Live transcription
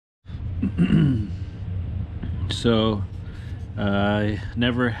So I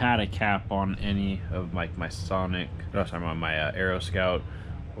never had a cap on any of my Sonic, no, sorry, my Aero Scout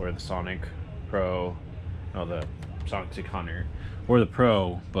or the Sonic Pro, no, the Sonic 600 or the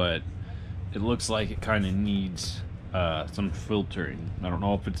Pro, but it looks like it kind of needs some filtering. I don't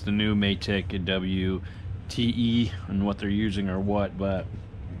know if it's the new Maytech and WTE and what they're using or what, but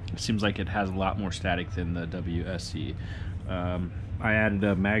it seems like it has a lot more static than the WSC. I added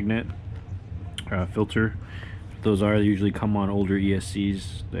a magnet filter. Those usually come on older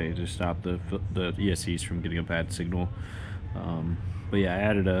ESCs. They just stop the ESCs from getting a bad signal. But yeah, I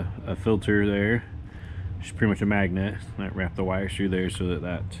added a filter there, which is pretty much a magnet. I wrap the wires through there so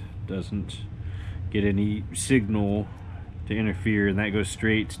that doesn't get any signal to interfere, and that goes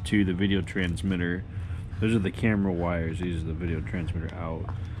straight to the video transmitter. Those are the camera wires. These are the video transmitter out.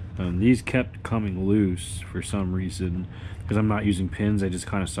 These kept coming loose for some reason because I'm not using pins. I just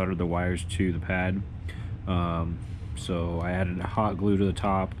kind of soldered the wires to the pad. So I added a hot glue to the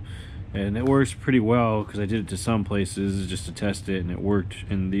top, and it works pretty well because I did it to some places just to test it, and it worked.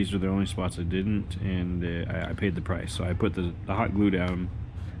 And these are the only spots I didn't, and I paid the price. So I put the hot glue down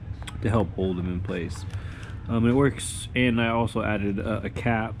to help hold them in place. It works. And I also added a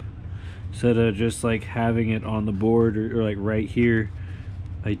cap instead of just like having it on the board or like right here.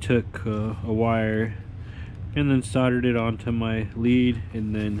 I took a wire and then soldered it onto my lead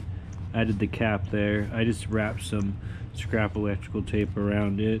and then added the cap there. I just wrapped some scrap electrical tape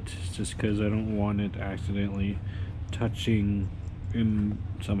around it just because I don't want it accidentally touching and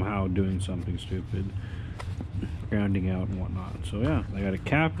somehow doing something stupid, grounding out and whatnot. So yeah, I got a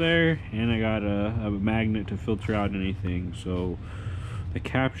cap there and I got a magnet to filter out anything. So the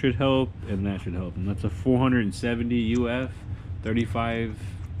cap should help and that should help. And that's a 470 UF 35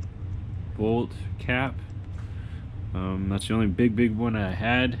 volt cap. That's the only big one I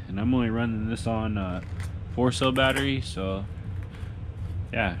had, and I'm only running this on 4-cell battery, so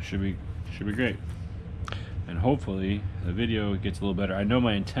yeah, should be great. And hopefully the video gets a little better. I know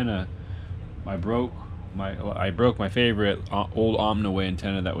my antenna, I broke my favorite old Omniway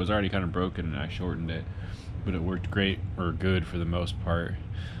antenna that was already kind of broken, and I shortened it, but it worked great or good for the most part.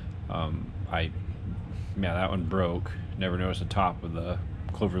 Yeah, that one broke. Never noticed the top of the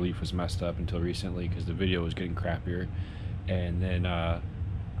cloverleaf was messed up until recently because the video was getting crappier. And then I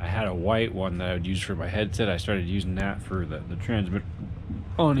had a white one that I would use for my headset. I started using that for the transmit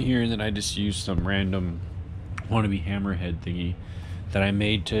on here, and then I just used some random wannabe hammerhead thingy that I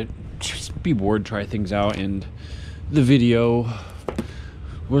made to just be bored, try things out, and the video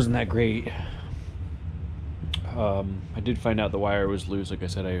wasn't that great. I did find out the wire was loose. Like I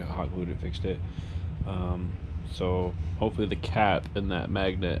said, I hot glued it, fixed it. So hopefully the cap and that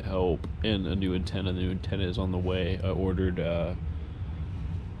magnet help, and a new antenna. The new antenna is on the way. I ordered a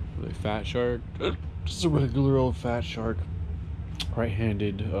Fat Shark, just a regular old Fat Shark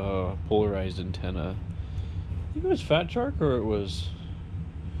right-handed polarized antenna. I think it was Fat Shark, or it was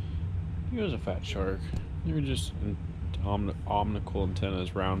a Fat Shark. They were just omnical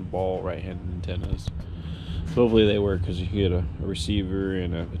antennas, round ball right-handed antennas. So hopefully they work, because you get a receiver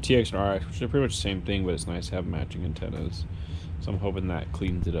and a TX and RX, which are pretty much the same thing, but it's nice to have matching antennas. So I'm hoping that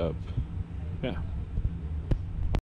cleans it up. Yeah.